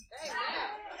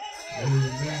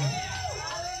Amen.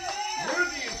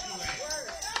 Worthy is the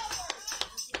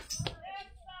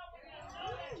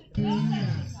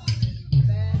Lamb.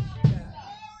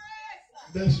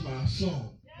 That's my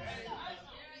song.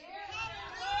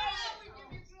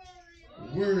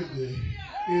 Worthy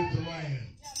is the Lamb.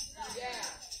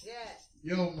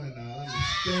 Y'all might not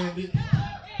understand it,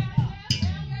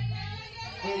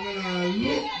 but when I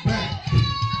look back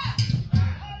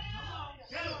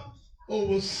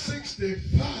over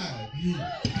 65 years,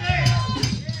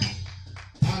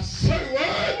 I say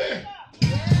worthy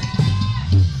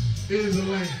is the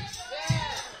Lamb.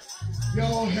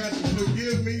 Y'all have to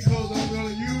forgive me because I'm going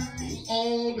to use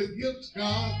all the gifts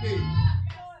God gave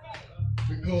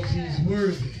because He's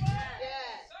worthy.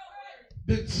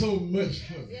 Did so much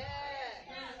for me.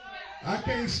 I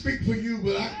can't speak for you,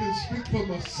 but I can speak for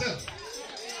myself.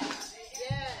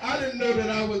 I didn't know that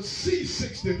I would see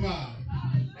 65.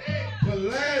 But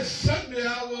last Sunday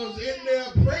I was in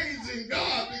there praising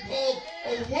God because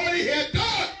of what He had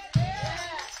done.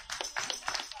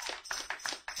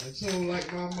 And so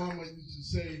like my mama used to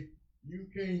say, you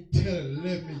can't tell it,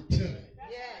 let me tell it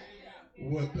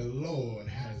what the Lord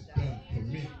has done for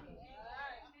me.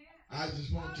 I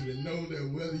just want you to know that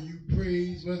whether you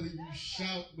praise, whether you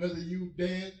shout, whether you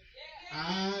dance,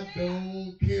 I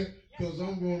don't care because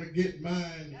I'm going to get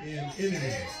mine in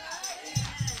anyway.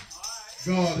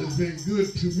 God has been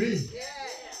good to me.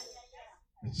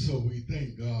 And so we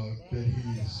thank God that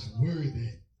He is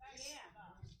worthy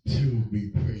to be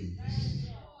praised.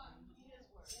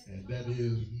 And that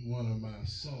is one of my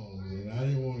songs. And I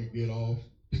didn't want to get off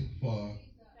too far.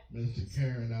 Mr.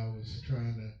 Karen, I was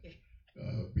trying to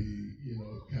be,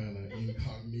 kind of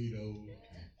incognito,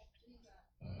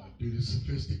 do the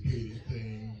sophisticated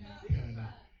thing, kind of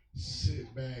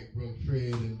sit back, Brother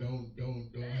Fred, and don't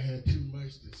have too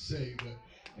much to say. But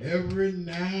every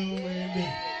now and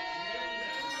then,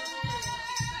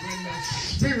 when the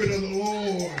Spirit of the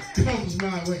Lord comes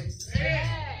my way,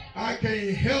 I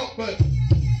can't help but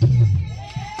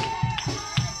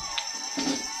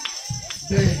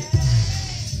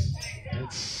dance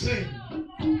and sing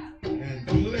and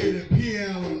play the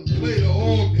piano and play the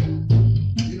organ.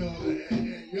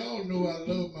 And y'all know I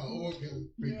love my organ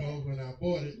because when I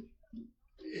bought it,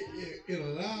 it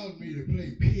allowed me to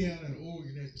play piano and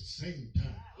organ at the same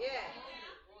time.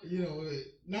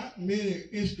 Not many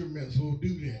instruments will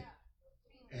do that.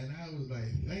 And I was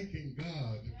like thanking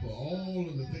God for all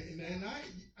of the things. And I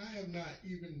have not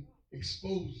even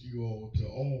exposed you all to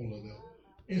all of the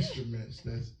instruments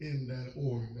that's in that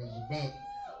organ. There's about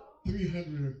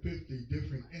 350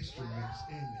 different instruments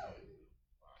in there.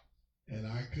 And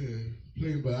I could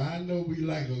play, but I know we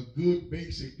like a good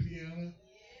basic piano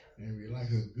and we like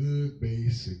a good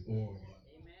basic organ.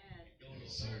 And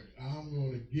so I'm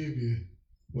going to give you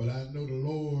what I know the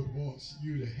Lord wants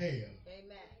you to have.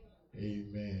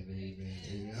 Amen, amen,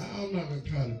 amen. I'm not going to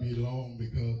try to be long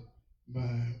because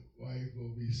my wife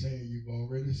will be saying you've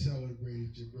already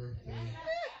celebrated your birthday.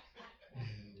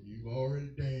 And you've already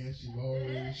danced, you've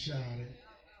already shouted,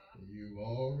 and you've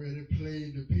already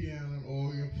played the piano and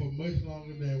organ for much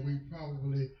longer than we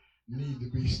probably need to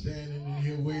be standing in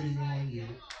here waiting on you.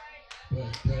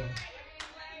 But, but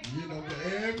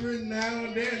every now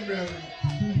and then, Reverend,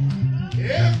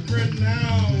 every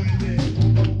now and then.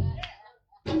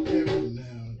 All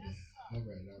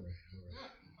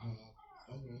right.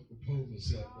 I'm going to compose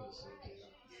myself.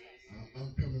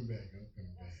 I'm coming back.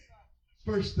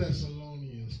 1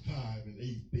 Thessalonians 5 and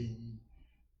 18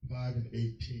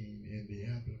 in the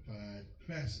Amplified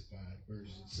Classified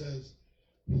version says,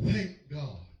 thank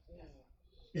God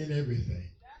in everything.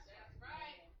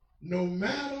 No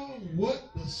matter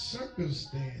what the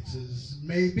circumstances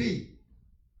may be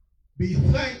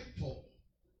thankful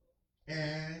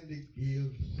and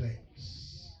give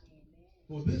thanks.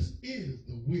 For this is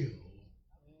the will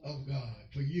of God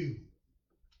for you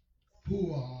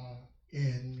who are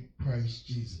in Christ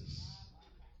Jesus.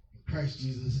 Christ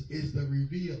Jesus is the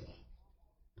revealer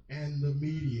and the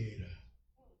mediator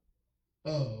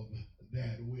of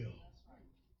that will.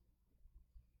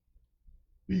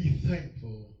 Be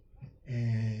thankful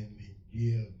and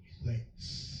give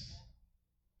thanks.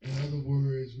 In other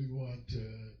words, we want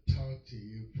to talk to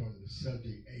you from the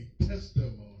subject, a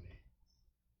testimony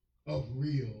of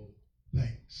real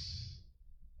thanks.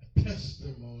 A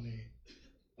testimony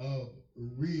of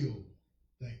real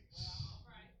thanks.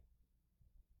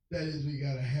 That is, we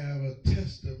got to have a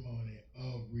testimony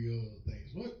of real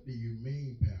things. What do you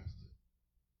mean, Pastor?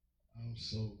 I'm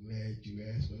so glad you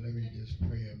asked, but let me just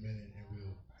pray a minute and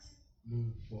we'll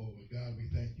move forward. God, we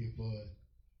thank you for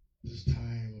this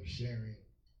time of sharing,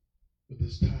 for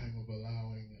this time of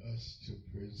allowing us to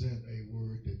present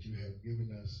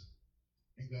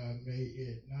God, may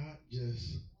it not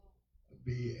just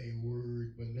be a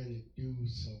word, but let it do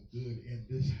some good in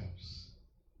this house,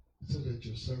 so that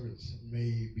your servants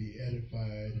may be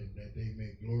edified and that they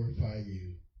may glorify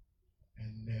you,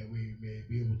 and that we may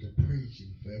be able to praise you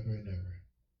forever and ever.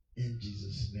 In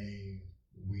Jesus' name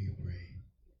we pray.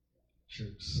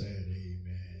 Church said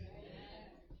amen.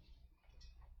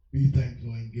 Be thankful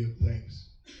and give thanks.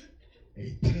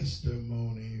 A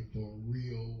testimony for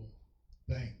real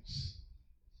thanks.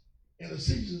 In a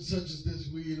season such as this,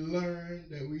 we learn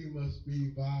that we must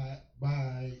be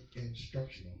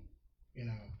bi-instructional in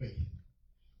our faith.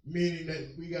 Meaning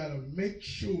that we got to make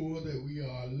sure that we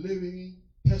are living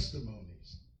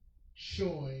testimonies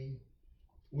showing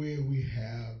where we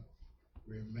have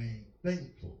remained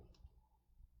thankful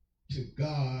to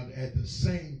God. At the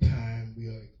same time, we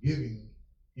are giving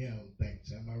him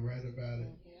thanks. Am I right about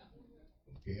it?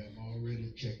 Okay, I'm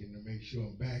already checking to make sure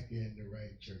I'm back in the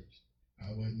right church.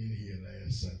 I wasn't in here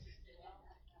last Sunday.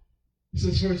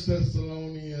 Since 1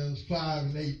 Thessalonians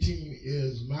 5:18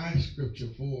 is my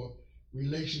scripture for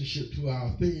relationship to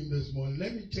our theme this morning,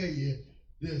 let me tell you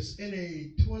this. In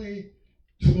a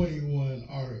 2021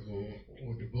 article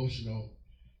or devotional,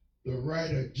 the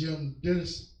writer Jim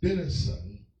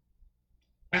Dennison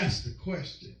asked the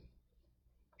question,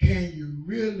 can you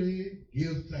really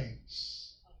give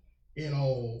thanks in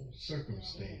all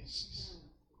circumstances?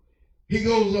 He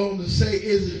goes on to say,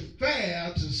 is it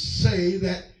fair to say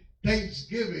that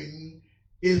thanksgiving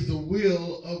is the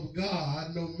will of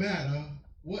God no matter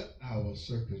what our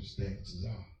circumstances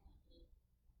are?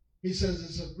 He says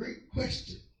it's a great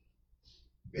question,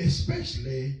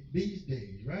 especially these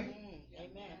days, right?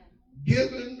 Amen.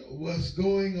 Given what's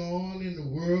going on in the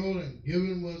world and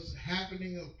given what's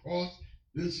happening across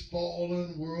this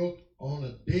fallen world on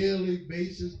a daily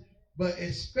basis, but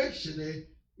especially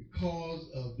because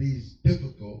of these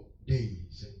difficult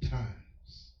days and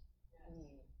times.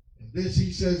 And this,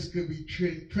 he says, could be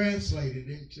translated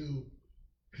into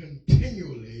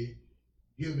continually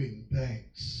giving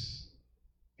thanks.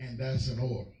 And that's an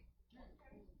order.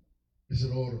 It's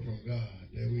an order from God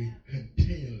that we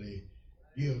continually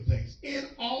give thanks in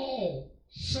all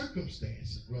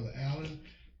circumstances, Brother Allen,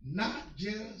 not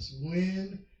just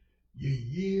when your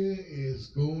year is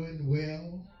going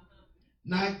well,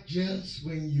 not just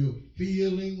when you're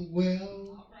feeling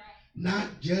well,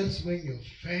 not just when your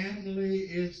family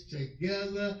is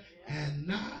together, and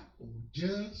not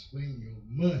just when your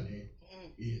money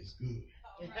is good.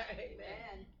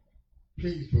 Amen.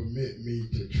 Please permit me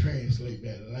to translate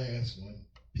that last one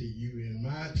to you in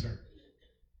my turn.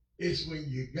 It's when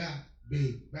you got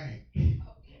big bank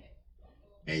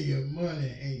and your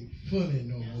money ain't funny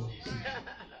no more.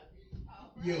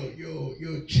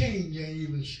 Your change ain't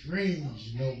even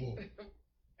strange no more.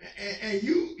 And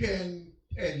you can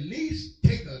at least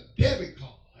take a debit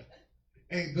card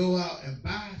and go out and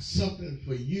buy something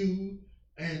for you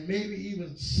and maybe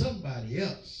even somebody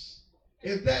else.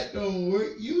 If that don't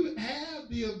work, you have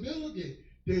the ability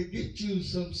to get you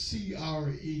some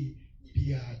CREDIT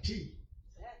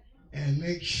and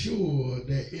make sure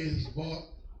that it's bought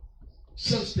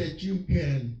such that you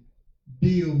can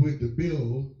deal with the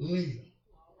bill later.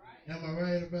 Am I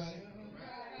right about it?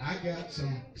 I got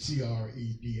some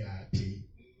CREDIT.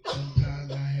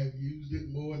 Sometimes I have used it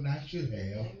more than I should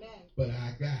have, but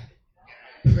I got it.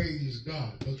 Praise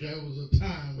God. Because there was a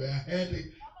time where I had to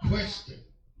question,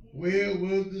 where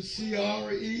was the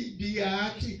CREDIT?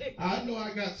 I know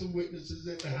I got some witnesses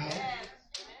in the house.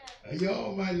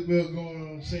 Y'all might as well go on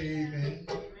and say amen.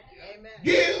 Amen.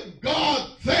 Give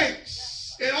God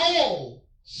thanks in all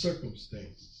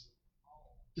circumstances.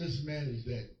 Just manage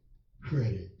that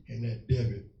credit and that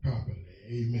debit properly.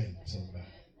 Amen, somebody.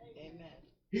 Amen.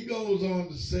 He goes on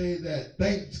to say that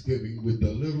thanksgiving with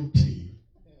the little t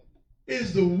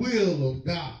is the will of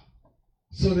God.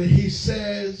 So that he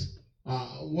says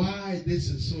why this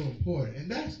is so important. And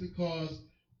that's because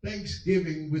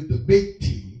thanksgiving with the big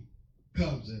T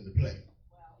comes into play.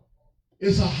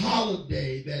 It's a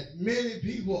holiday that many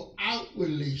people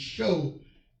outwardly show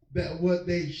that what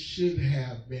they should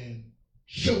have been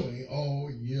showing all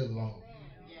year long.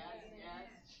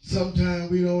 Sometimes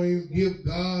we don't even give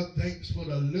God thanks for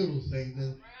the little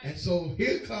things. And so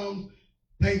here comes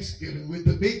Thanksgiving with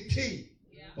the big T.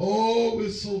 Oh, we're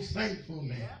so thankful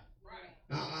now.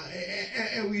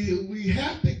 And we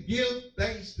have to give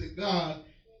thanks to God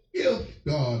if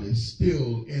God is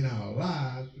still in our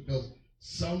lives, because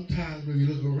sometimes when you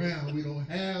look around, we don't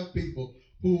have people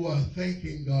who are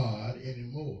thanking God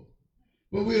anymore.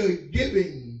 But we are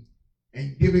giving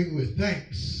and giving with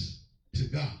thanks to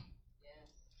God.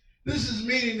 This is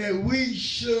meaning that we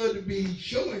should be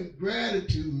showing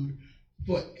gratitude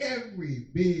for every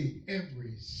big,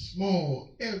 every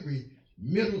small, every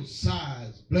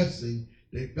middle-sized blessing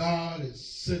that God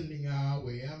is sending our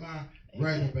way. Am I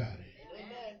right about it?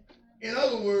 Amen. In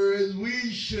other words,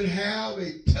 we should have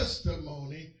a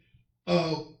testimony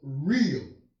of real,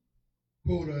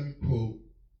 quote unquote,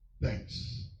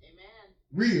 thanks. Amen.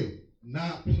 Real,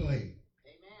 not play.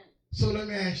 Amen. So let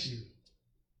me ask you,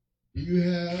 do you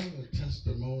have a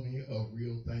testimony of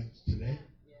real thanks today?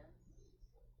 Yes.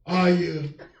 Are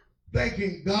you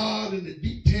thanking God in the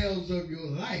details of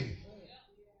your life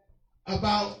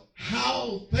about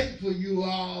how thankful you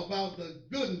are about the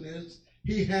goodness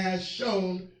He has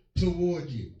shown toward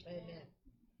you? Amen.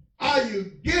 Are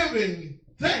you giving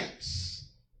thanks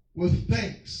with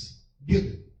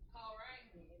thanksgiving? All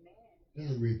right. Amen.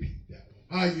 Let me repeat that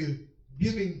one. Are you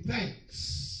giving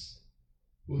thanks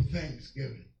with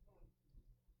thanksgiving?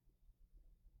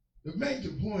 The major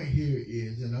point here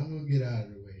is, and I'm going to get out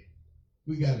of the way,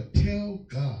 we got to tell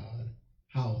God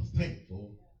how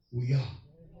thankful we are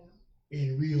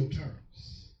in real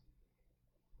terms.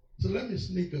 So let me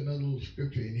sneak another little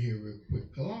scripture in here real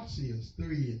quick. Colossians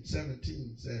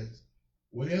 3:17 says,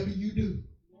 whatever you do,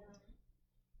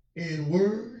 in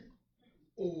word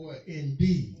or in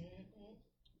deed,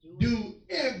 do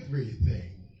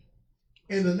everything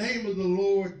in the name of the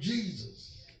Lord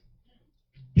Jesus,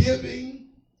 giving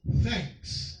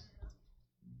thanks,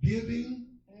 giving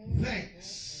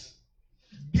thanks,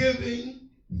 giving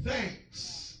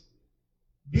thanks,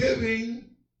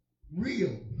 giving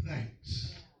real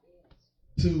thanks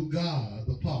to God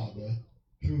the Father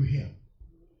through Him.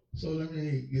 So let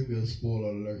me give you a spoiler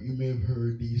alert. You may have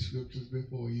heard these scriptures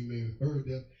before. You may have heard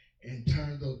them in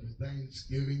terms of the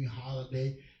Thanksgiving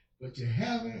holiday, but you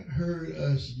haven't heard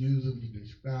us use them to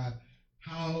describe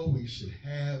how we should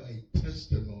have a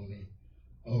testimony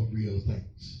of real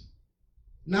things.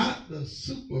 Not the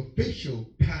superficial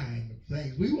kind of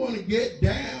things. We want to get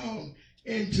down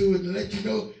into it and let you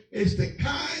know it's the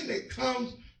kind that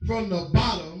comes from the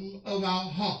bottom of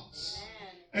our hearts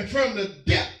and from the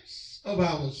depths of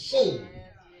our soul,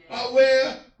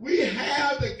 where we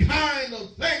have the kind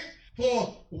of thanks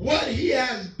for what He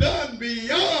has done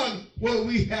beyond what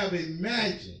we have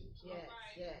imagined,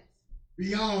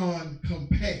 beyond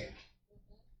compare.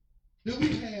 Do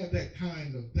we have that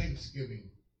kind of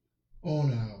thanksgiving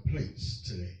on our plates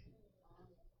today?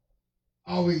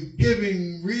 Are we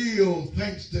giving real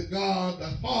thanks to God the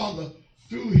Father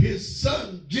through His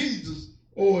Son Jesus,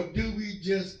 or do we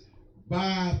just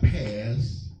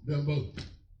bypass them both?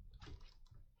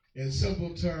 In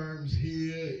simple terms,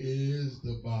 here is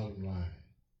the bottom line.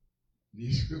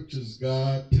 These scriptures,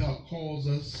 God calls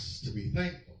us to be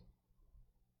thankful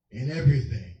in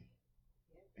everything.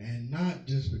 And not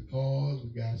just because we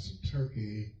got some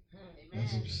turkey and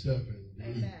some stuffing to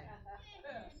eat.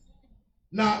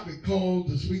 Not because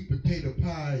the sweet potato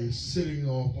pie is sitting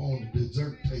off on the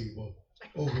dessert table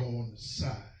over on the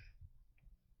side.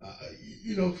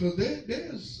 Because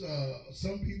there's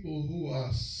some people who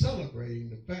are celebrating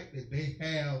the fact that they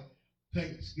have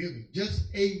Thanksgiving, just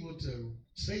able to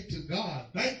say to God,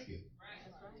 thank you.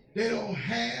 They don't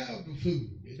have the food.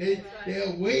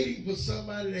 They're waiting for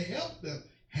somebody to help them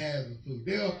have the food.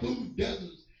 There are food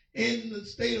deserts in the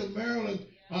state of Maryland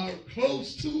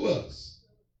close to us.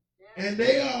 And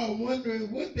they are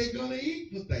wondering what they're going to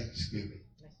eat for Thanksgiving.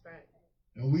 That's right.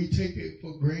 And we take it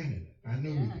for granted. I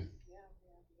know we do.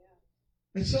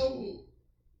 And so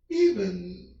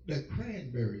even the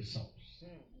cranberry sauce,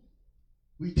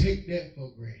 we take that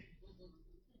for granted.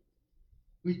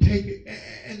 We take it,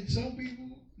 and some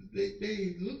people,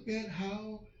 they look at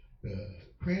how the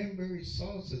cranberry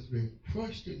sauce has been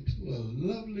crushed into a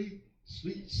lovely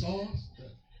sweet sauce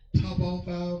to top off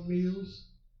our meals.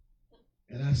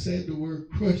 And I said the word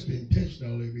crushed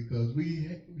intentionally because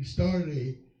we started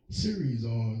a series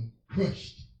on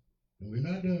crushed. And we're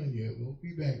not done yet. We'll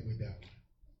be back with that one.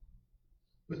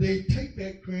 But they take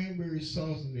that cranberry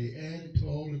sauce and they add it to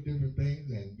all the different things,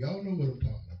 and y'all know what I'm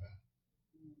talking about.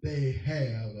 They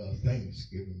have a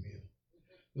Thanksgiving meal.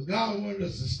 But God wanted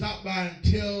us to stop by and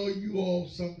tell you all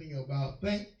something about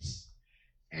thanks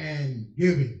and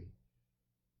giving.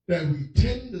 That we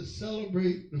tend to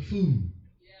celebrate the food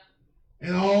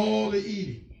and all the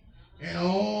eating and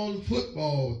all the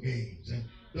football games and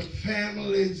the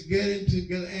families getting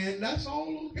together, and that's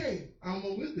all okay. I'm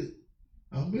with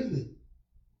it.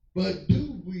 But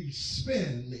do we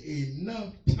spend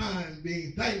enough time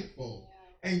being thankful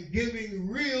and giving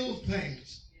real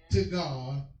thanks to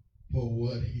God for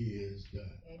what He has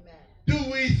done? Amen. Do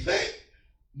we think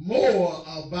more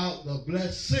about the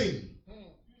blessing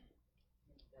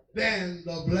than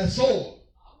the blessor?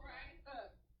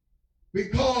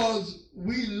 because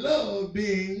we love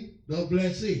being the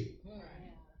blessee.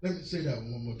 Let me say that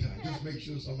one more time. Just make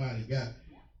sure somebody got it.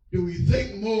 Do we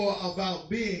think more about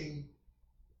being,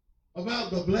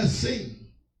 about the blessing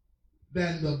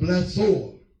than the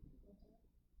blessor?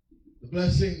 The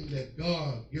blessing that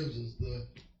God gives us, the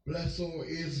blessor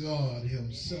is God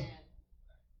himself.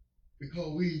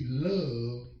 Because we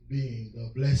love being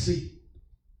the blessee.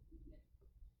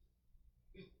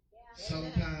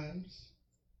 Sometimes,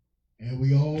 and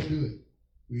we all do it,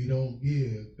 we don't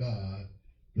give God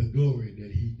the glory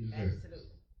that he deserves. Absolutely.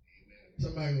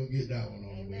 Somebody gonna get that one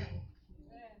on the way home.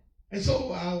 And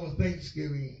so our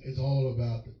Thanksgiving is all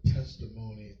about the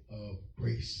testimony of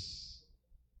grace,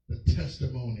 the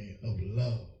testimony of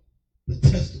love, the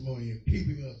testimony of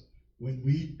keeping us when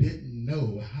we didn't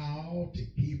know how to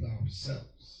keep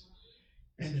ourselves,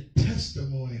 and the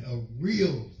testimony of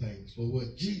real things for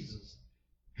what Jesus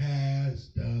has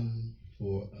done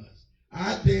for us.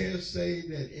 I dare say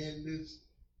that in this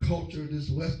culture, this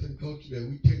Western culture, that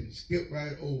we tend to skip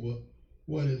right over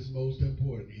what is most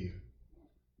important here.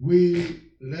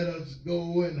 We let us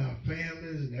go and our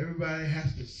families and everybody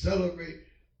has to celebrate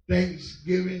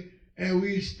Thanksgiving, and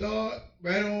we start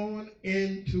right on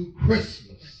into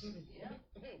Christmas.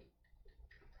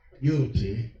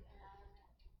 Guilty.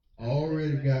 I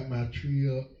already got my tree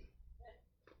up,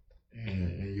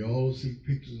 and you all see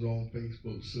pictures on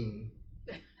Facebook soon.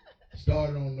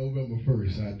 Started on November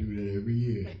 1st. I do that every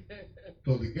year.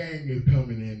 Because the gang is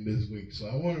coming in this week. So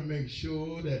I want to make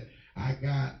sure that I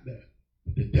got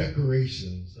the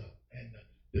decorations up and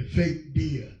the fake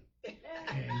deer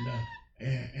and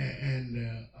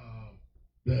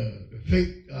the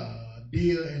fake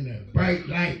deer and the bright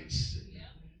lights.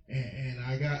 And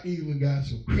I even got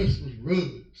some Christmas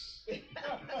rugs.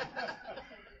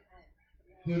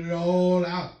 Put it all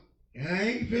out. And I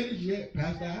ain't finished yet,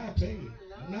 Pastor. I'll tell you.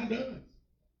 I'm not done.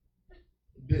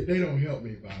 They don't help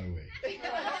me, by the way.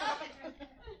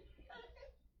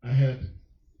 I had to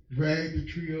drag the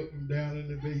tree up from down in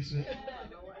the basement.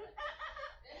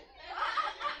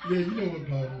 Yeah, you know what I'm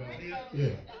talking about.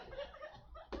 Yeah.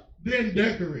 Then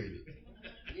decorate it.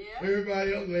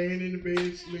 Everybody else laying in the bed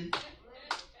asleep,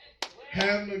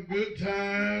 having a good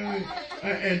time.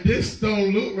 And this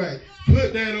don't look right.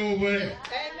 Put that over there.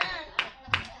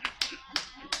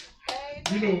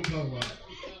 You know what I'm talking about.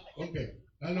 Okay.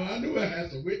 I knew I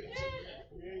had some witnesses.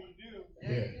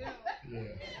 Yeah.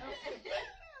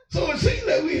 So it seems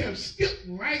like we have skipped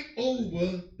right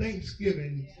over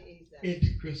Thanksgiving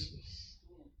into Christmas.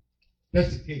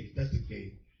 That's the case.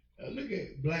 Look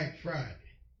at Black Friday.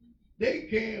 They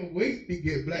can't wait to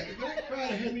get Black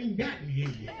Friday hasn't even gotten here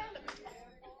yet.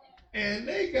 And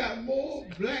they got more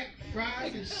Black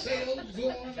Friday sales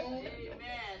going on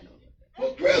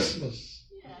for Christmas.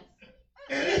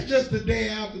 And that's just the day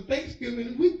after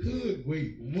Thanksgiving. We could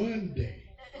wait one day.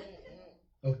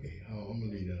 Okay, I'm going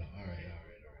to leave that on. All right.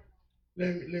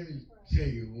 Let me tell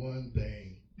you one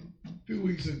thing. A few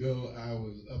weeks ago, I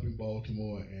was up in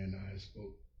Baltimore, and I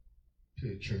spoke to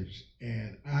the church.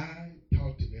 And I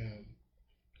talked to them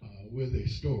with a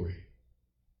story.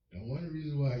 And one of the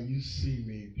reasons why you see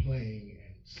me playing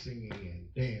and singing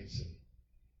and dancing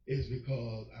is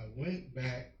because I went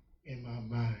back in my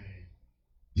mind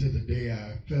to the day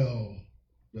I fell,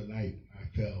 the night I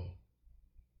fell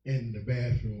in the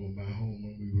bathroom of my home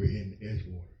when we were in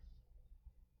Edgewater.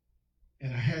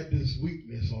 And I had this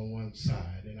weakness on one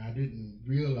side, and I didn't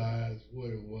realize what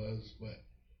it was, but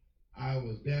I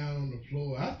was down on the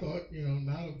floor. I thought,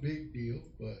 not a big deal,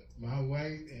 but my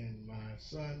wife and my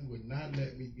son would not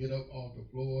let me get up off the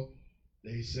floor.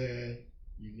 They said,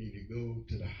 you need to go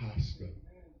to the hospital.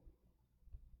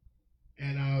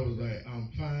 And I was like, I'm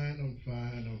fine.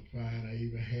 I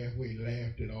even halfway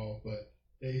laughed it off, but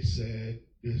they said,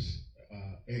 this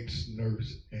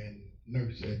ex-nurse and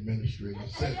nurse administrator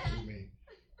said to me,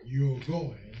 you're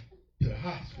going to the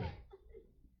hospital.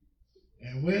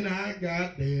 And when I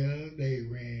got there, they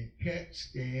ran CAT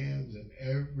scans and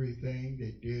everything.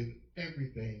 They did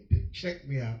everything to check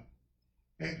me out.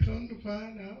 And come to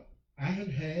find out, I had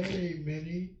had a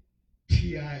mini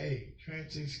TIA,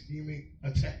 trans-ischemic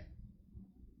attack,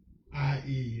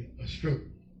 i.e. a stroke.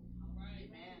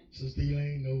 Sister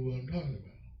Elaine knows what I'm talking about.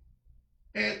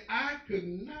 And I could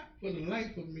not for the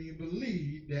life of me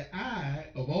believe that I,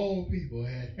 of all people,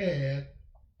 had had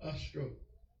a stroke.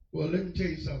 Well, let me tell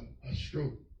you something. A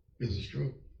stroke is a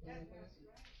stroke.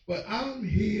 But I'm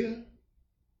here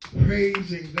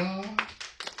praising God,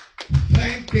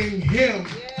 thanking Him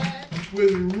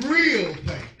with real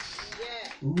thanks,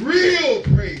 real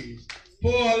praise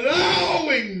for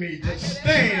allowing me to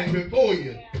stand before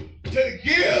you, to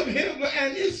give Him,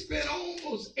 and it's been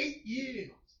almost 8 years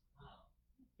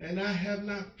And I have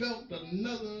not felt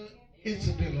another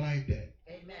incident like that.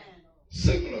 Amen.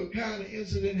 Similar kind of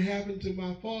incident happened to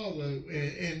my father.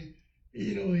 And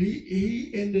you know,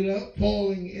 he ended up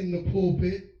falling in the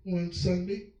pulpit one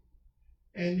Sunday.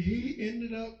 And he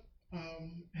ended up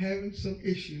having some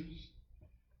issues.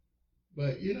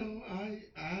 But, you know,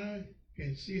 I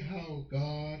can see how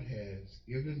God has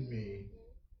given me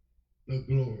the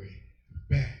glory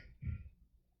back.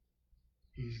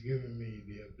 He's given me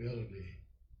the ability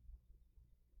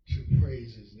to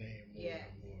praise his name more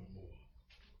and more and more.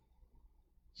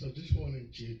 So just wanted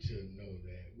you to know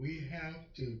that we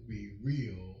have to be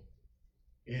real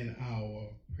in our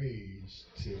praise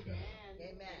to God.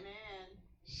 Amen.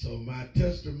 So my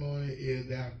testimony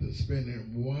is after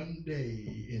spending one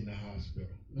day in the hospital,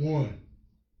 one,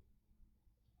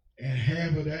 and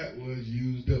half of that was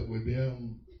used up with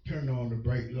them turning on the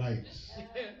bright lights.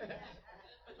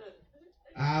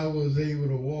 I was able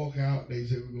to walk out. They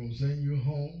said, we're going to send you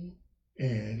home.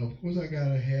 And of course I got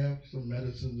to have some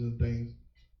medicines and things.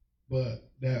 But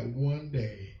that one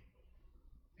day,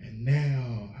 and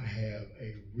now I have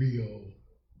a real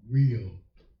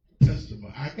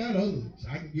testimony. I got others.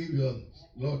 I can give you others.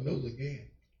 Lord knows I can.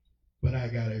 But I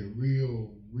got a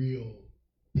real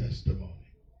testimony.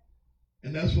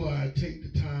 And that's why I take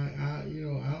the time. I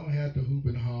don't have to hoop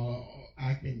and holler.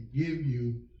 I can give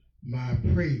you my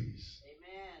praise.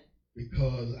 Amen.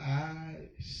 Because I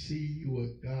see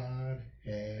what God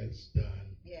has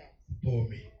done for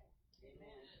me. Amen.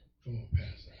 Come on,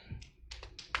 Pastor.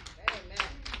 Amen.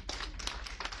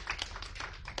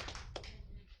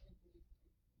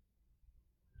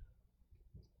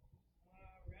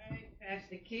 All right,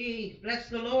 Pastor Keith. Bless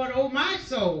the Lord, oh my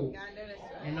soul,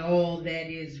 and all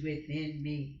that is within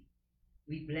me.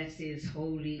 We bless his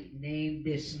holy name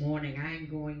this morning. I'm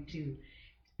going to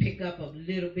pick up a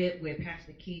little bit where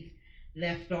Pastor Keith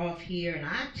left off here, and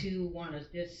I too want to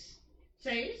just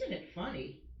say, isn't it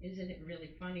funny? Isn't it really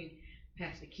funny,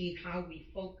 Pastor Keith, how we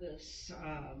focus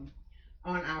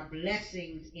on our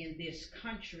blessings in this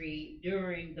country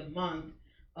during the month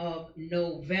of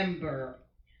November,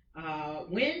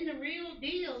 when the real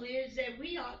deal is that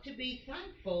we ought to be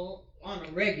thankful on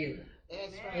a regular.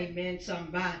 That's right. Amen,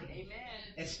 somebody. Amen.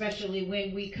 Especially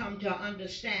when we come to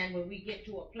understand, when we get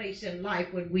to a place in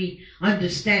life when we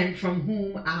understand from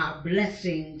whom our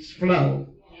blessings flow.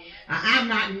 I'm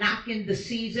not knocking the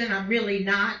season, I'm really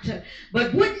not,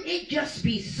 but wouldn't it just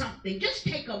be something? Just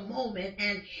take a moment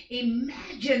and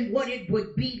imagine what it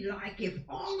would be like if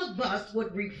all of us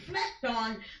would reflect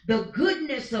on the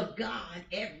goodness of God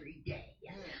every day.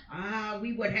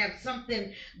 We would have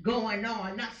something going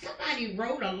on. Now, somebody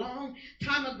wrote a long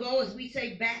time ago, as we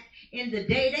say back in the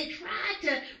day, they tried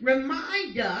to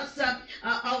remind us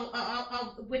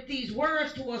with these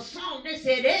words to a song. They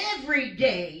said, every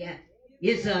day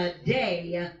is a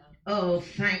day of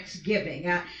thanksgiving.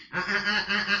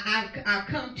 I've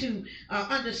come to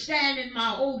understand in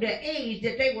my older age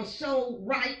that they were so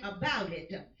right about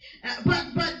it.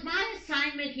 But my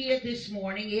assignment here this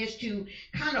morning is to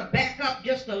kind of back up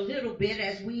just a little bit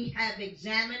as we have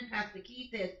examined, Pastor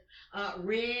Keith has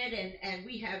read, and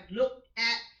we have looked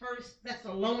at 1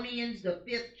 Thessalonians, the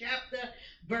 5th chapter,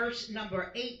 verse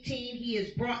number 18. He has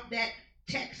brought that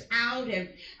text out, and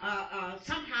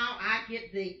somehow I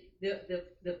get the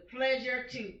pleasure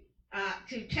to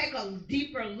take a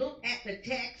deeper look at the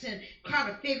text and try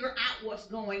to figure out what's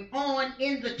going on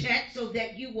in the text so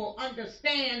that you will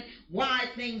understand why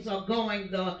things are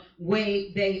going the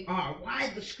way they are, why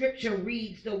the scripture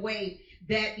reads the way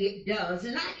that it does.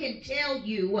 And I can tell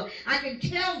you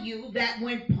that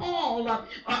when Paul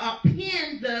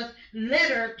penned the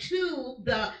letter to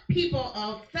the people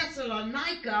of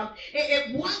Thessalonica,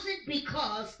 it wasn't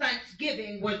because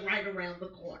Thanksgiving was right around the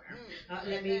corner.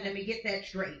 Let me get that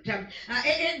straight.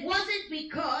 It wasn't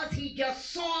because he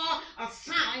just saw a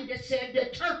sign that said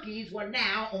the turkeys were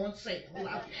now on sale.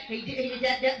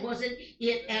 That wasn't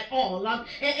it at all.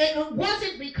 It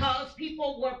wasn't because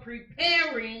people were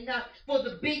preparing for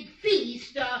the big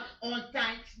feast on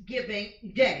Thanksgiving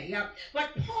Day. But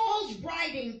Paul's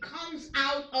writing comes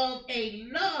out of a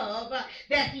love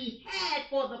that he had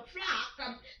for the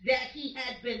flock that he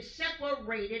had been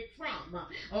separated from.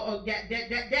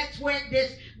 That's where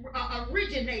this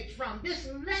originates from. This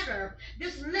letter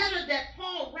that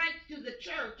Paul writes to the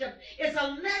church is a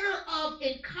letter of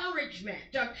encouragement.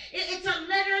 It's a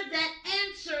letter that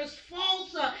answers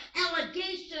false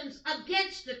allegations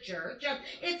against the church.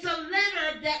 It's a letter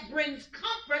that brings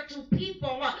comfort to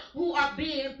people who are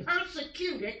being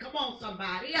persecuted. Come on,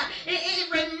 somebody.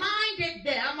 It reminded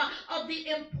them of the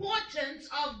importance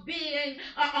of being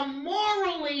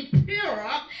morally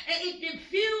pure. It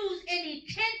diffused any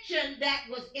tension conviction that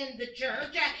was in the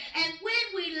church. And when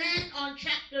we land on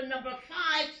chapter number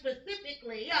 5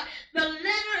 specifically, the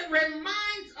letter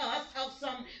reminds us of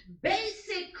some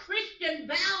basic Christian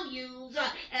values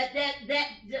that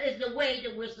is the way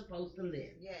that we're supposed to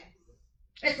live. Yes.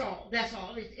 That's all. That's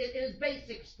all. It is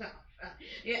basic stuff.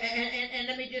 And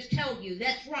let me just tell you,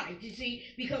 that's right. You see,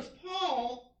 because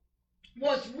Paul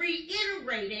was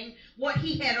reiterating what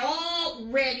he had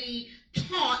already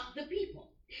taught the people.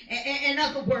 In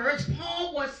other words,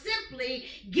 Paul was simply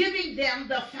giving them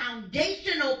the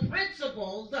foundational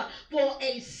principles for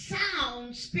a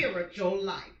sound spiritual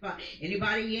life.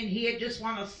 Anybody in here just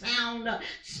want a sound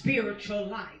spiritual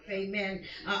life? Amen.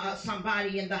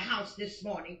 Somebody in the house this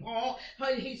morning. Paul,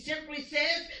 he simply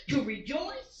says to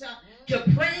rejoice, to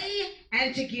pray,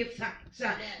 and to give thanks.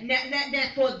 Now,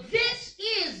 for this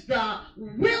is the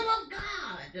will of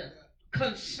God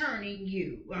concerning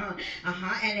you.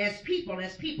 And as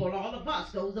people, all of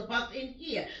us, those of us in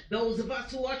here, those of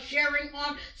us who are sharing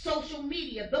on social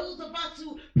media, those of us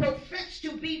who profess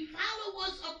to be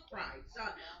followers of Christ,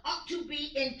 ought to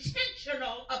be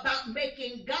intentional about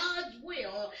making God's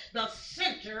will the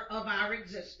center of our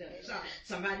existence.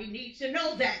 Somebody needs to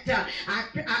know that.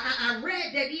 I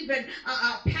read that even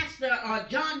Pastor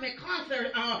John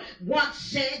MacArthur once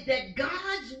said that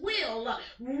God's will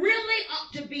really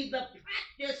ought to be the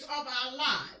practice of our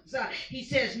lives. He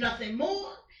says nothing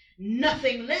more,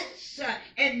 nothing less,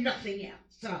 and nothing else.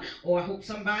 I hope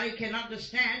somebody can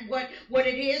understand what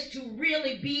it is to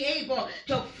really be able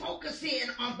to focus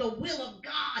in on the will of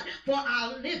God for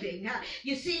our living.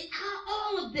 You see,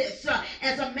 all of this,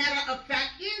 as a matter of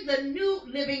fact, in the New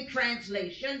Living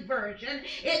Translation version,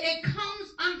 it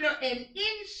comes under an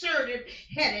inserted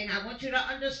heading. I want you to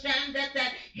understand that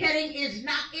that heading is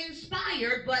not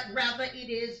inspired, but rather it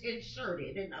is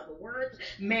inserted. In other words,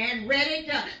 man read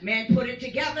it, man put it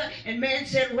together, and man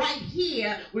said, right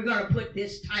here, we're going to put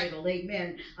this title,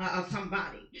 amen,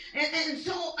 somebody. And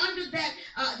so under that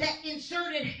that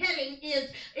inserted heading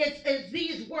is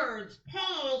these words,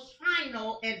 Paul's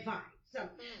final advice.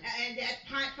 And that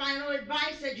final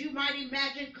advice, as you might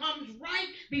imagine, comes right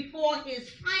before his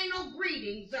final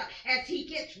greetings as he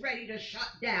gets ready to shut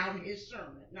down his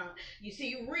sermon. Now, you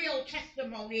see, real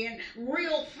testimony and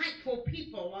real thankful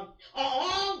people are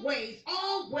always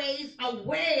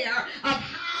aware of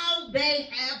how they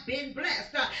have been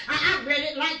blessed. I read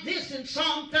it like this in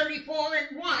Psalm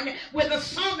 34:1, where the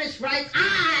psalmist writes,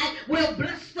 I will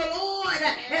bless the Lord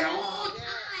at all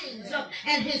times,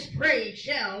 and his praise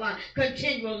shall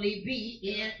continually be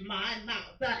in my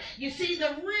mouth. You see,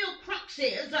 the real crux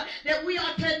is that we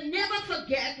are to never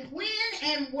forget when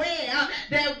and where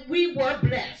that we were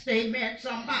blessed. Amen,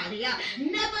 somebody.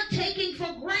 Never taking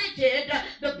for granted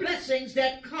the blessings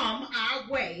that come our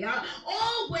way.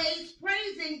 Always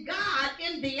praising God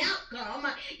in the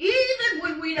outcome, even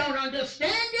when we don't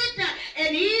understand it,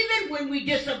 and even when we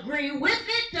disagree with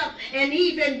it, and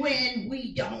even when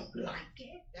we don't like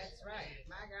it. That's right.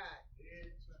 My God.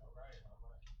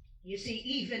 You see,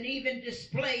 even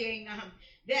displaying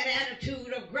that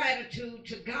attitude of gratitude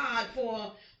to God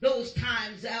for those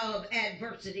times of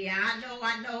adversity. I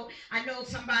know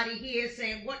somebody here is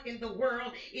saying, what in the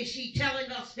world is she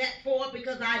telling us that for?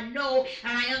 Because I know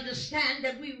and I understand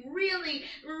that we really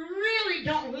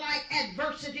don't like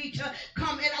adversity to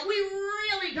come in. We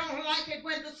really don't like it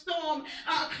when the storm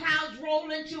clouds roll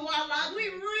into our lives. We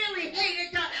really hate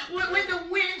it when the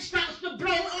wind starts to blow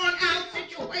on our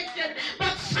situation.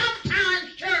 But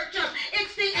sometimes, church,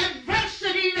 it's the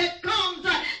adversity that comes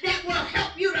that will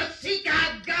help you to seek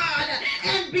out God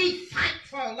and be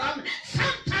thankful.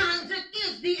 Sometimes it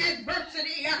is the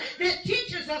adversity that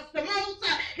teaches us the most,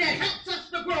 that helps us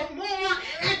to grow more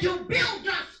and to build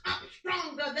us up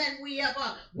stronger than we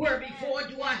ever were before.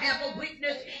 Do I have a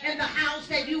witness in the house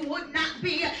that you would not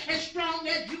be as strong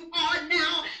as you are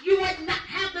now? You would not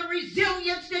have the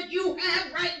resilience that you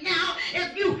have right now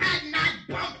if you had not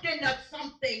bumped into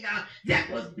something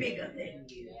that was bigger than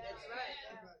you. That's right.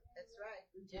 That's right.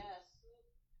 Yes.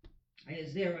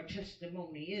 Is there a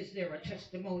testimony? Is there a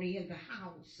testimony in the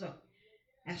house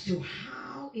as to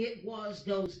how it was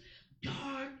those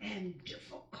dark and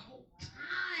difficult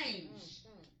times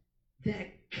that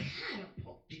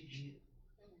catapulted you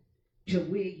to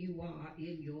where you are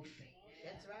in your faith?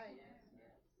 That's right.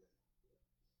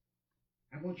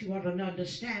 I want you all to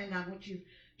understand. I want you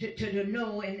to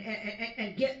know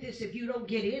and get this. If you don't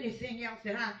get anything else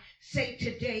that I say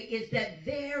today, is that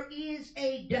there is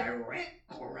a direct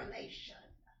correlation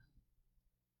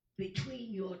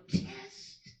between your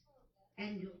test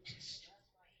and your testimony.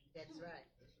 That's right.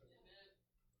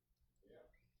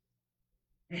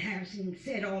 And having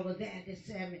said all of that,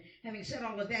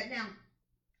 now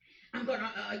I'm going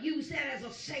to use that as a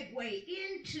segue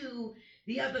into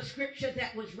the other scripture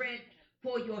that was read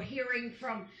for your hearing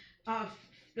from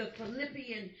the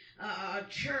Philippian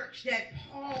church that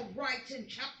Paul writes in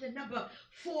chapter number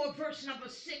 4, verse number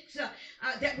 6,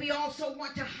 that we also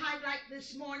want to highlight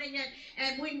this morning.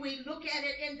 And when we look at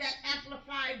it in that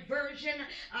amplified version,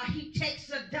 he takes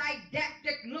a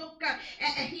didactic look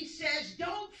and he says,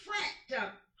 don't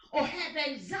fret or have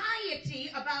anxiety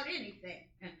about anything,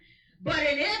 but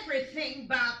in everything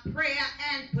by prayer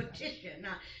and petition.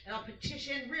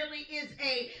 Petition really is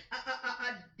a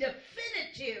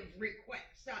definitive request.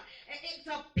 It's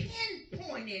a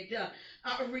pinpointed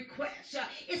request.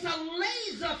 It's a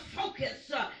laser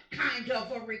focus kind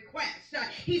of a request.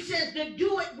 He says to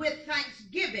do it with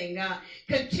thanksgiving,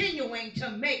 continuing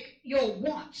to make your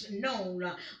wants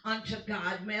known unto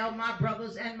God. Well, my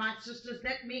brothers and my sisters,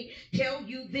 let me tell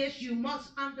you this. You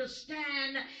must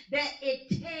understand that it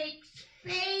takes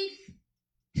faith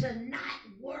to not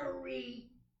worry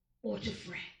or to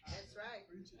fret. That's right.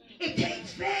 It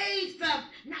takes faith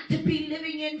not to be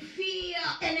living in fear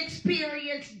and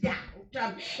experience doubt.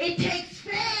 It takes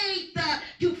faith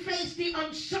to face the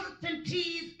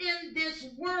uncertainties in this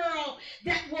world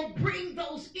that will bring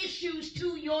those issues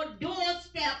to your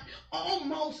doorstep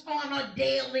almost on a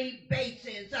daily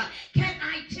basis. Can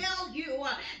I tell you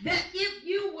that if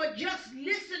you would just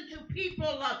listen to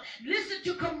people, listen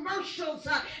to commercials,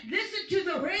 listen to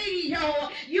the radio,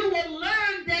 you will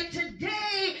learn that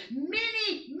today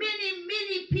many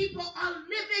people are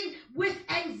living with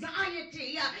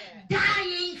anxiety,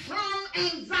 dying from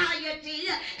anxiety,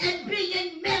 and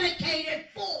being medicated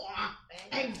for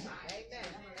anxiety. Amen.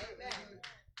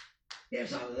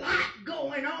 There's a lot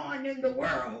going on in the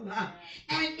world,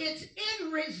 and its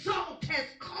end result has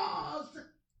caused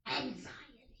anxiety.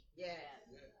 Yes.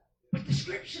 But the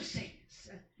scripture says,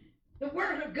 the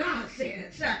word of God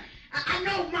says, I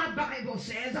know my Bible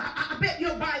says, I bet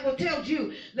your Bible tells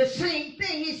you the same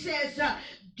thing. He says,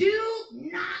 do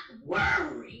not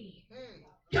worry.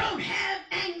 Don't have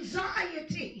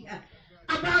anxiety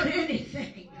about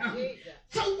anything.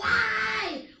 So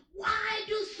why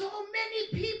do so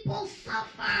many people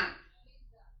suffer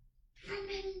from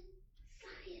anxiety?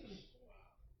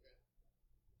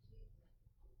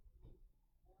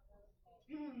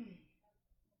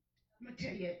 I'm gonna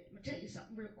tell you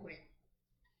something real quick.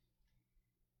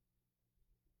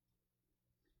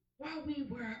 While we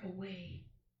were away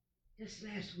this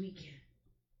last weekend,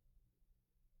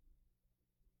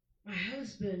 my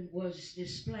husband was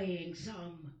displaying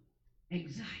some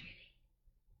anxiety.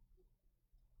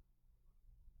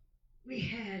 We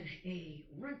had a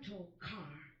rental car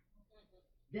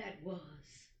that was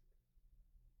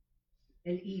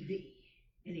an EV,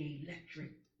 an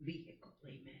electric vehicle,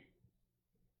 amen.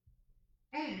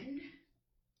 And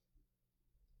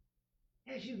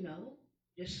as you know,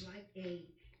 just like a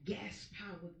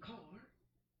gas-powered car,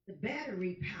 the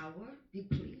battery power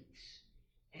depletes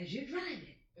as you drive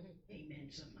it. Amen,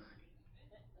 somebody.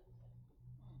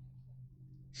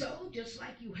 So just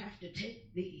like you have to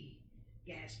take the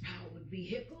gas-powered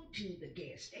vehicle to the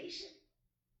gas station,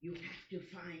 you have to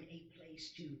find a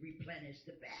place to replenish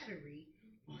the battery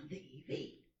on the EV.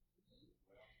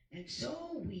 And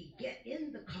so we get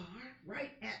in the car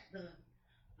right at the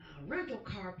rental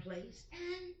car place,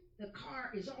 and the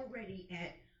car is already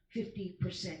at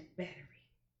 50% battery.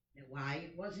 Now, why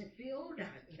it wasn't filled,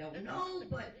 I don't know,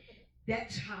 but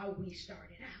that's how we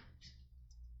started out.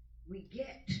 We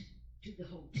get to the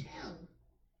hotel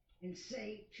and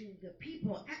say to the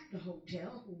people at the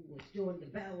hotel who was doing the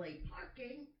valet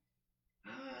parking,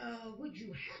 would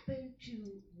you happen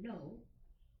to know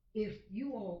if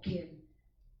you all can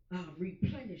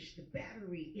replenish the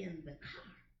battery in the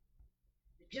car?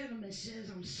 The gentleman says,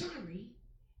 I'm sorry,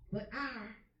 but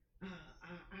our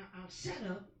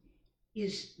setup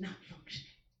is not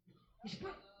functioning. It's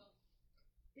broke.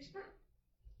 It's broke.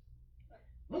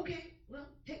 Okay, well,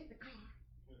 take the car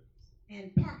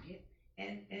and park it,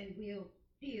 and we'll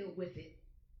deal with it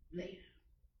later.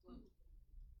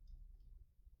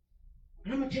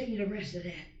 And I'm going to tell you the rest of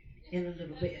that in a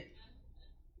little bit.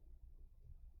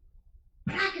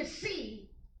 But I could see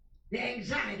the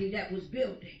anxiety that was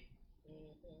building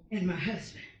in my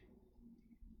husband.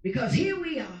 Because here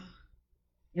we are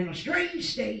in a strange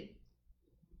state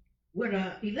with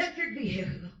an electric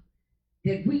vehicle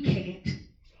that we can't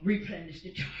replenish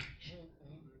the charge.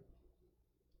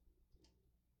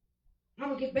 I'm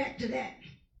going to get back to that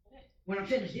when I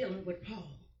finish dealing with Paul.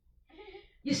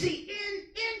 You see,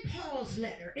 in Paul's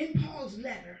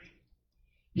letter,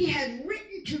 he had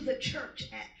written to the church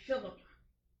at Philippi.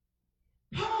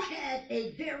 Paul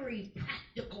a very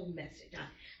practical message.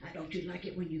 I don't you like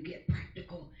it when you get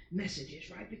practical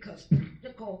messages, right? Because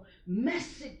practical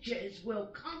messages will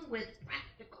come with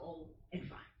practical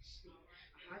advice.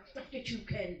 Stuff that you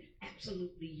can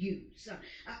absolutely use.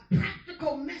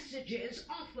 Practical messages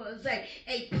offers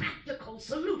a practical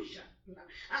solution.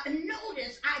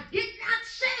 Notice I did not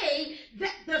say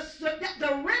that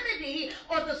the remedy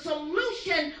or the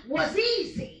solution was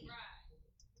easy.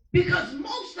 Because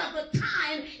most of the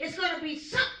time it's going to be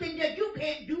something that you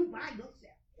can't do by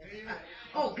yourself.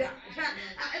 Oh God.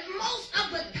 Most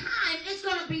of the time it's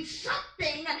going to be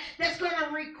something that's going to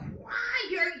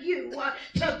require you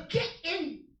to get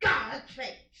in God's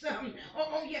face.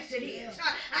 Oh, yes, it is.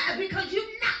 Because you're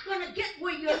not going to get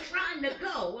where you're trying to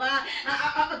go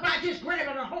by just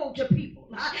grabbing a hold to people.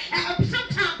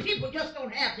 Sometimes people just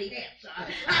don't have the answer.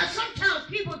 Sometimes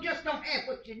people just don't have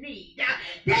what you need.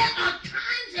 There are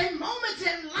times and moments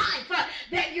in life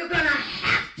that you're going to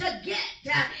have to get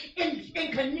in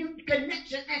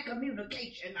connection and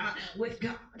communication with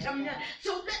God.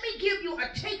 So let me give you a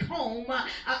take-home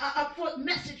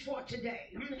message for today.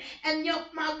 And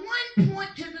my one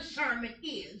point to the sermon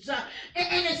is, and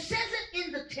it says it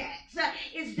in the text,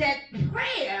 is that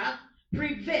prayer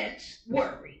prevents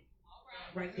worry.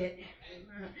 Right there.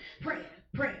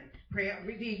 Prayer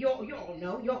reveal. You all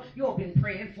know. You all been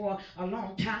praying for a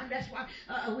long time. That's why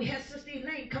we had Sister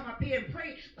Elaine come up here and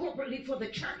pray corporately for the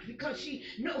church, because she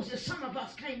knows that some of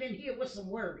us came in here with some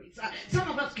worries. Some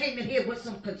of us came in here with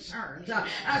some concerns.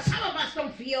 Some of us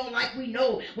don't feel like we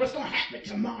know what's going to happen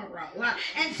tomorrow.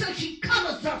 And so she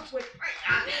covers us with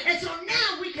prayer. And so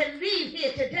now we can leave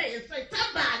here today and say,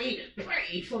 somebody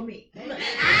pray for me.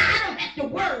 I don't have to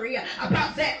worry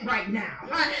about that right now.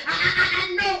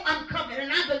 I know I'm coming,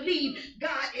 and I believe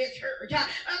God is heard. But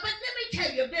let me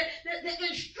tell you, the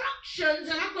instructions,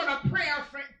 and I'm going to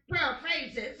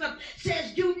paraphrase this,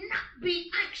 says do not be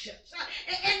anxious.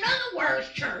 In other words,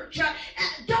 church,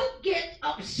 don't get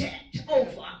upset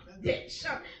over this.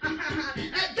 Don't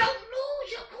lose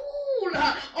your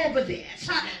cool over this.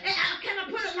 Can I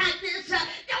put it like this?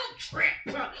 Don't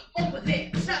trip over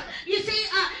this. You see,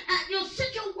 your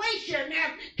situation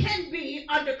can be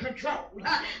under control.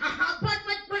 But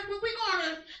we're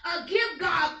going to give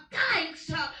God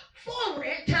thanks for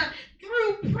it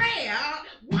through prayer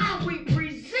while we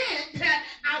present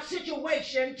our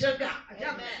situation to God.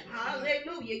 Amen.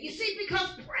 Hallelujah. You see, because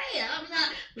prayer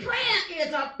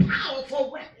is a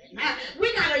powerful weapon.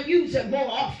 We got to use it more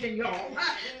often, y'all.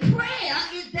 Prayer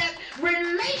is that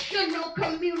relational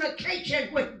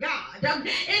communication with God.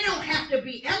 It don't have to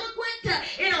be eloquent.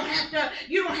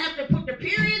 You don't have to put the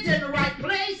periods in the right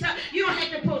place. You don't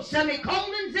have to put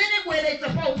semicolons in it where they're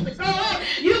supposed to go.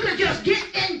 You can just get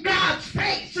in God's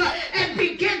face and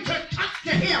begin to talk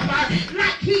to him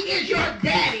like he is your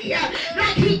daddy,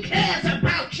 like he cares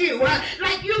about you,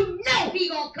 like you know he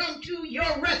gonna come to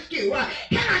your rescue.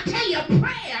 Can I tell you,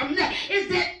 prayer is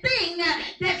that thing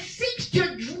that seeks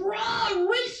to draw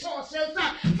resources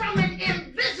from an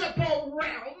invisible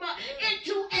realm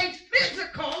into a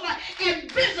physical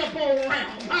and visible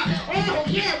realm. Oh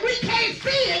yeah, we can't see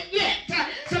it yet.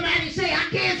 Somebody say, I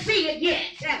can't see it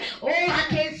yet. Oh, I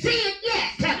can't see it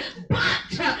yet,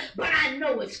 but I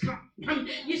know it's coming.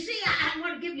 You see, I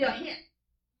want to give you a hint.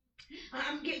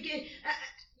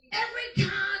 Every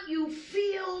time you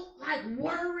feel like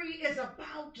worry is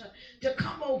about to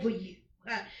come over you,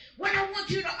 what I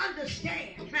want you to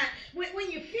understand,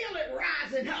 when you feel it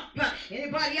rising up,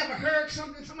 anybody ever heard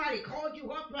something, somebody called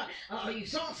you up, or you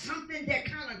saw something that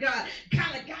kind of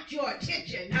got your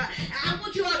attention, I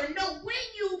want you all to know, when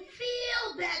you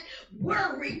feel that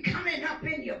worry coming up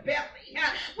in your belly,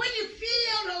 when you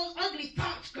feel those ugly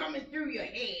thoughts coming through your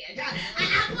head,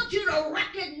 I want you to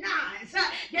recognize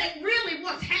that really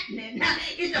what's happening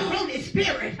is the Holy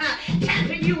Spirit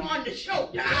tapping you on the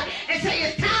shoulder and say,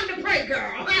 it's time to pray,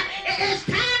 girl. It's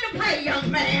time to pray, young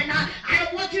man. I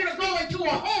don't want you to go into a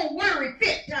whole worry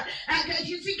fit. Because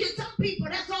you see, some people,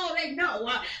 that's all they know.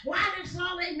 Why that's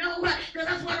all they know? Because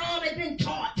that's what all they've been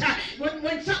taught.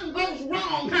 When something goes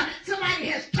wrong, somebody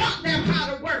has taught them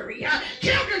how to worry.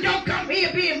 Children don't come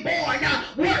here being born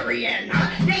worrying.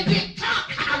 They get taught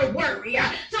how to worry.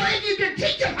 So if you can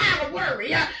teach them how to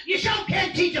worry, you sure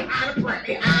can teach them how to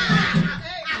pray.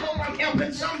 I hope I'm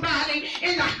helping somebody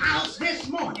in the house this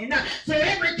morning. So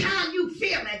every time you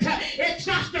feel it, it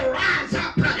starts to rise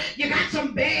up. You got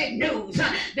some bad news.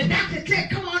 The doctor said,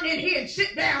 come on in here and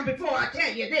sit down before I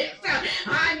tell you this.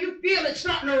 And you feel it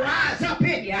starting to rise up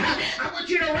in you. I want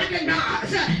you to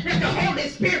recognize that the Holy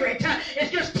Spirit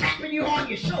is just tapping you on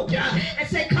your shoulder and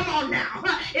say, come on now.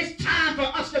 It's time for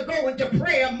us to go into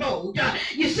prayer mode.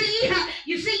 You see,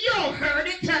 you don't hurt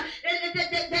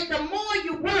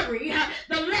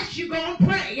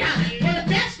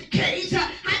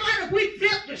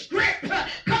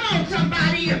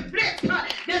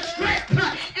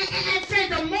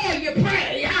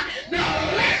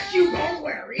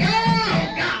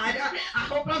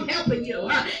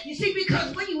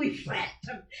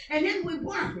and then we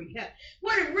worry.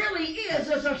 What it really is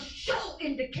a sure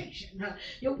indication that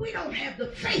we don't have the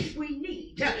faith we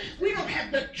need. We don't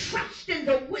have the trust and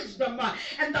the wisdom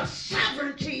and the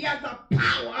sovereignty and the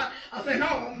power of an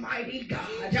almighty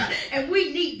God. And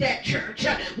we need that, church.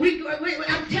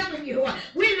 I'm telling you,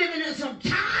 we're living in some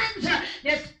times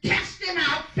that's testing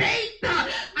our faith.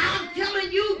 I'm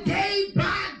telling you, day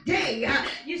by day.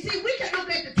 You see, we can look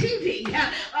at the TV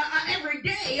every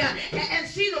day and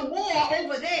see the war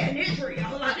over there in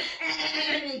Israel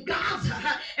and in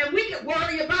Gaza, and we can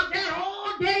worry about that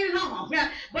all day long.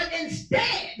 But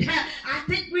instead, I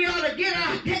think we ought to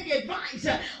take advice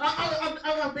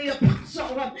of the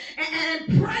apostle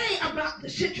and pray about the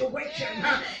situation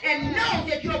and know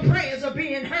that your prayers are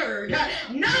being heard.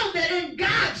 Know that in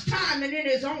God's time and in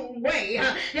his own way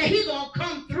that he's going to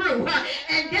come through,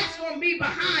 and that's going to be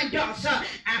behind us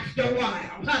after a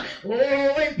while.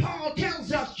 Oh, and Paul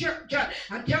tells us, church,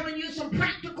 I'm telling you some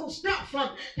practical stuff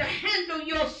to handle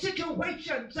your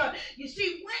situations. You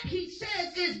see, what he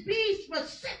says is be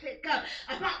specific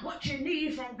about what you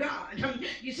need from God.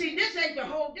 You see, this ain't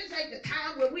the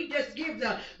time where we just give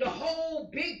the whole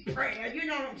big prayer. You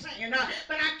know what I'm saying?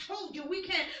 But I told you we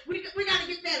got to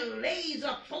get that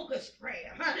laser focused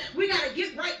prayer. We got to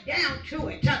get right down to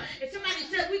it. And somebody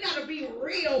said we got to be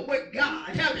real with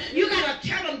God. You got to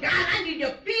tell him, God, I need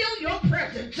to feel your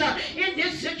presence in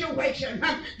this situation.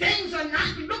 Things are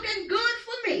not looking good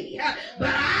for me,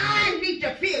 but I need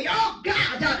to feel, oh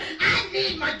God, I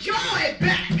need my joy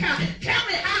back. Tell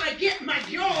me how to get my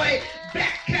joy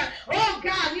back. Oh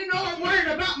God, you know I'm worried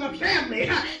about my family.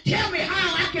 Tell me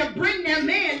how I can bring them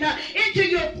into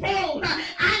your fold.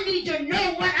 I need to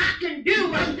know what I can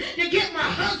do to get my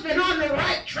husband on the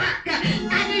right track.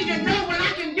 I need to know what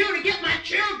I can do to get my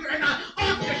children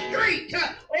off the street.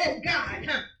 Oh God.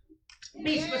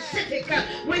 Be specific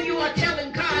when you are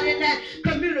telling God in that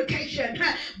communication.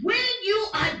 When you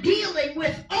are dealing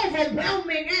with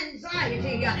overwhelming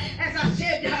anxiety, as I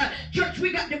said, church,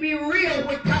 we got to be real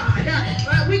with God.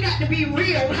 We got to be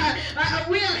real.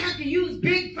 We don't have to use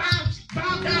big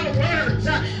 $5 words.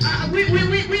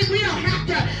 We don't have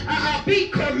to be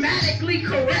grammatically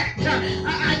correct.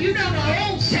 You know the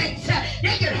old saints,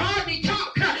 they could hardly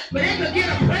talk, but they could get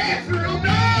a prayer through.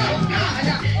 Oh God,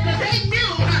 because they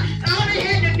knew all they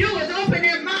had to do was open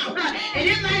their mouth, and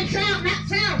it might not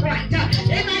sound right.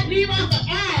 They might leave off an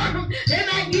R. They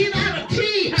might leave out a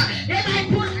T. They might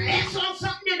put an S on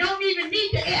something they don't even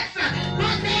need the S.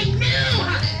 But they knew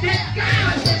that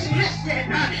God was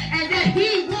listening and that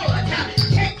he would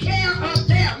take care of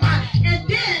them. And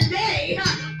then they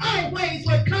always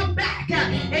would come back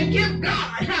and give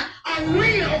God a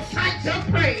real thanks of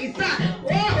praise.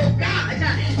 Oh God,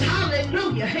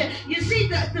 hallelujah. You see,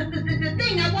 the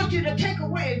thing I want you to take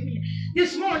away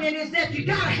this morning is that you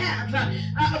gotta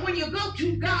have, when you go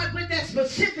to God with that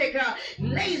specific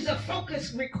laser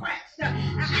focused request,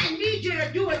 I need you to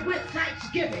do it with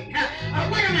thanksgiving.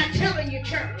 What am I telling you,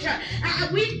 church?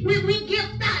 We give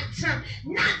thanks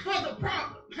not for the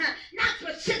problem, not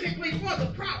specifically for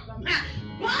the problem,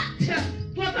 but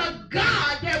for the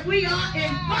God that we are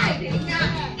inviting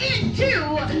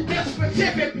into the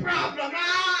specific problem.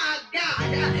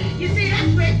 God. You see,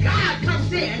 that's where God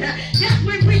comes in. That's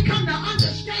when we come to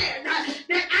understand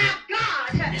that our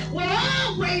God will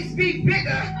always be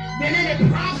bigger than any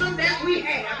problem that we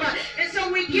have. And so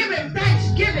we give him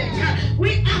thanksgiving.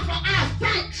 We offer our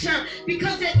thanks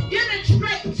because it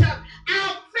demonstrates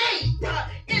our faith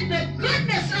in the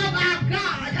goodness of our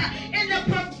God, in the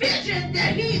provision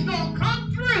that he's going to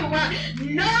come through,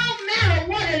 no matter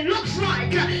what it looks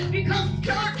like. Because,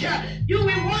 church, do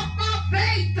we walk by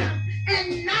faith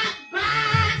and not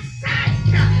by sight?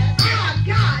 Oh,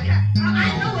 God,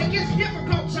 I know it gets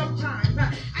difficult sometimes.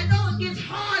 I know it gets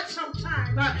hard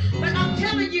sometimes. But I'm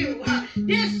telling you,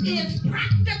 this is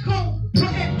practical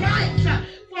advice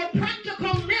for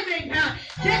practical living.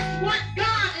 That's what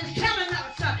God is telling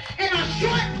us in a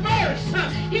short verse.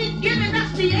 He's giving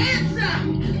us the answer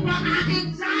for our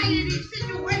anxiety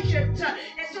situations.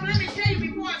 And so let me tell you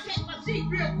before I take my seat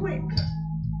real quick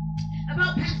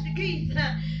about Pastor Keith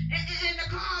in the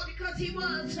car, because he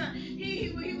was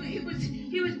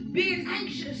being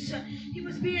anxious. He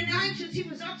was being anxious. He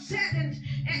was upset,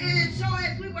 and so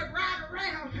as we would ride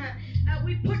around,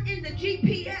 we put in the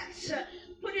GPS.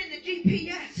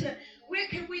 Where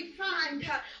can we find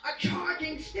a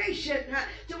charging station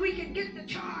so we can get the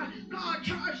car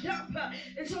charged up?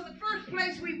 And so the first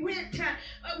place we went,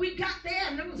 we got there,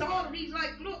 and there was all of these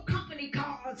like little company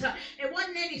cars. There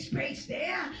wasn't any space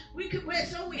there.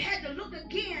 So we had to look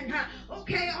again.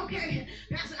 Okay,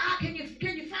 Pastor, can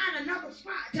you find another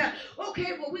spot?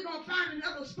 Okay, well, we're gonna find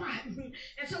another spot. And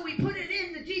so we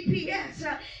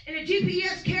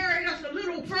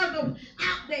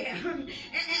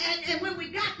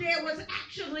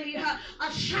actually a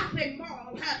shopping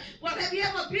mall. Well, have you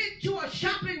ever been to a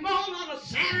shopping mall on a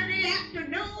Saturday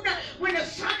afternoon when the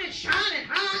sun is shining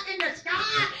high in the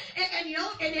sky and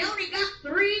they only got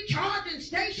 3 charging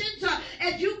stations?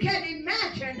 As you can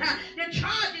imagine, the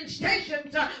charging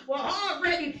stations were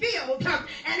already filled.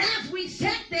 And as we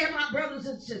sat there, my brothers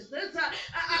and sisters,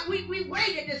 we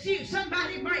waited to see if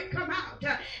somebody might come out.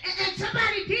 And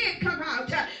somebody did come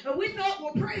out. We thought,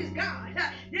 well, praise God.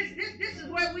 This is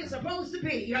where we're supposed to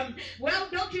be. Well,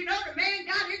 don't you know the man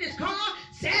got in his car,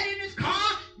 sat in his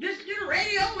car, listened to the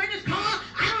radio in his car.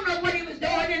 I don't know what he was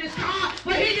doing in his car,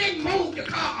 but he didn't move the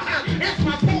car. That's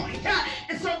my point.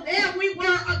 And so there we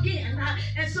were again.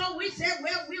 And so we said,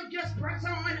 well, we'll just press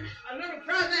on a little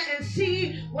further and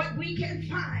see what we can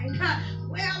find.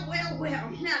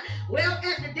 Well,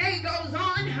 as the day goes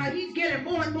on, he's getting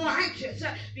more and more anxious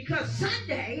because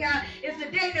Sunday is the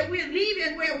day that we're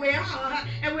leaving where we are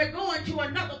and we're going to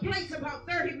another place about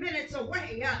 30 minutes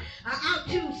away, out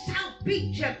to South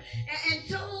Beach. And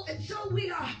so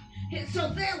we are. And so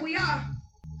there we are.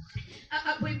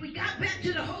 We got back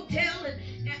to the hotel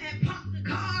and parked the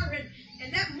car,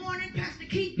 and that morning Pastor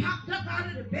Keith popped up out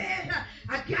of the bed.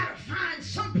 I gotta find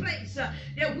someplace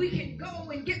that we can go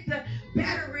and get the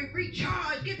battery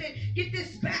recharged, get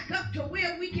this back up to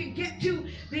where we can get to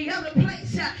the other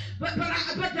place. But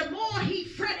the more he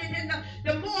fretted and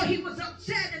the more he was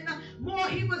upset and the more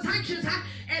he was anxious,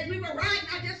 as we were riding,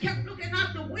 I just kept looking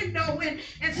out the window and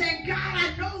saying, God,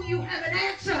 I know you have an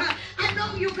answer. I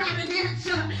know you got an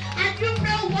answer. And you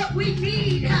know what we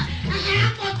need. And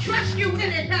I'm going to trust you in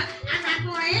it. I'm not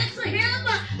going to answer him.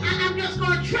 I'm just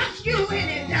going to trust you in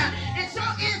it. And so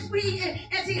as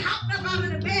he hopped up out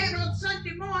of the bed on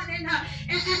Sunday morning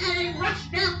and he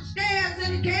rushed downstairs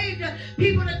and he gave the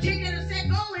people a ticket and said,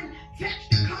 go and fetch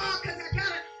the car because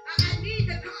I need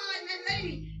the car.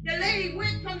 And the lady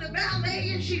went from the valet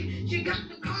and she got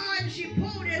the car and she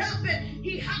pulled it up and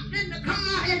he hopped in the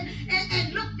car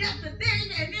and looked at the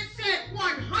thing and it said 100%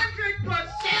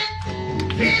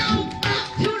 filled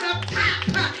up to the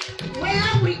top.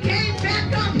 Well, we came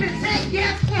back up and said,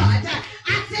 guess what?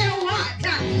 I said, what?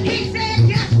 He said,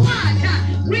 guess what?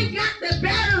 We got the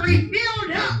battery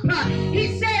filled up.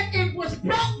 He said it was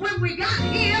broke when we got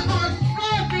here on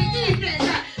Thursday evening.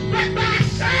 But by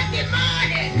Sunday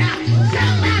morning,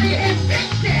 somebody had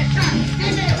fixed it.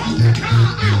 And they hooked the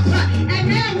car up. And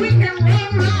then we can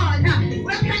roll on.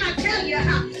 What can I tell you? I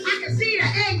can see the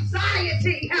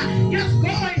anxiety just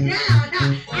going down.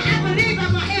 I believe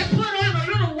if I had put on a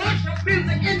little worship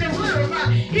music in the room,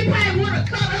 he probably would have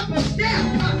cut up a step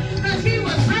because he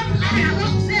was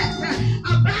upset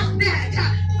about that.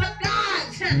 But God,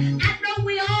 I know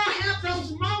we all have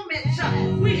those moments.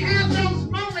 We have those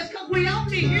moments because we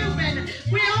only human.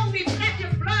 We only flesh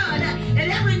and blood.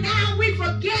 And every now we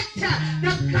forget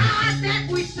the God that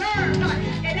we serve.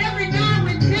 And every now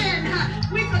and then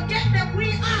we forget that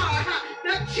we are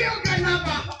the children of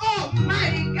an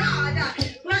almighty God.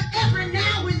 But every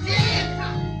now and then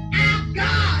our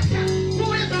God,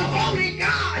 who is a holy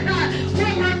God,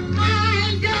 will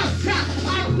remind us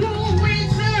of who we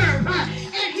serve.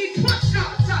 And he puts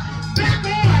us back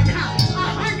on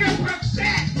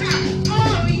 100%.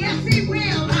 Oh, yes, he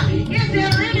will. Is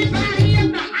there anybody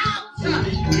in the house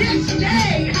this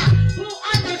day who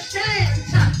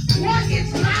understands what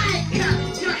it's like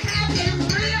to have a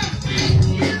real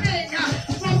thanksgiving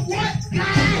for what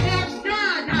God has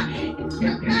done?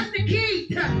 Pastor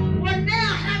Keith will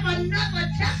now have another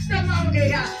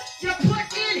testimony to put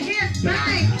in his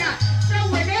bank. So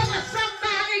whenever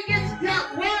somebody gets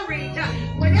worried,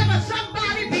 whenever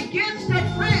somebody begins to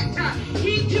fret,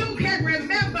 he too can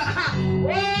remember,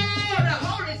 oh, the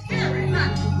Holy Spirit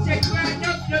said,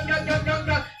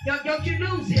 don't you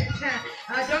lose it.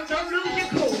 Don't lose your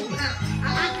cool. I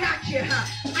got you.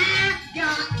 I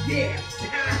got this.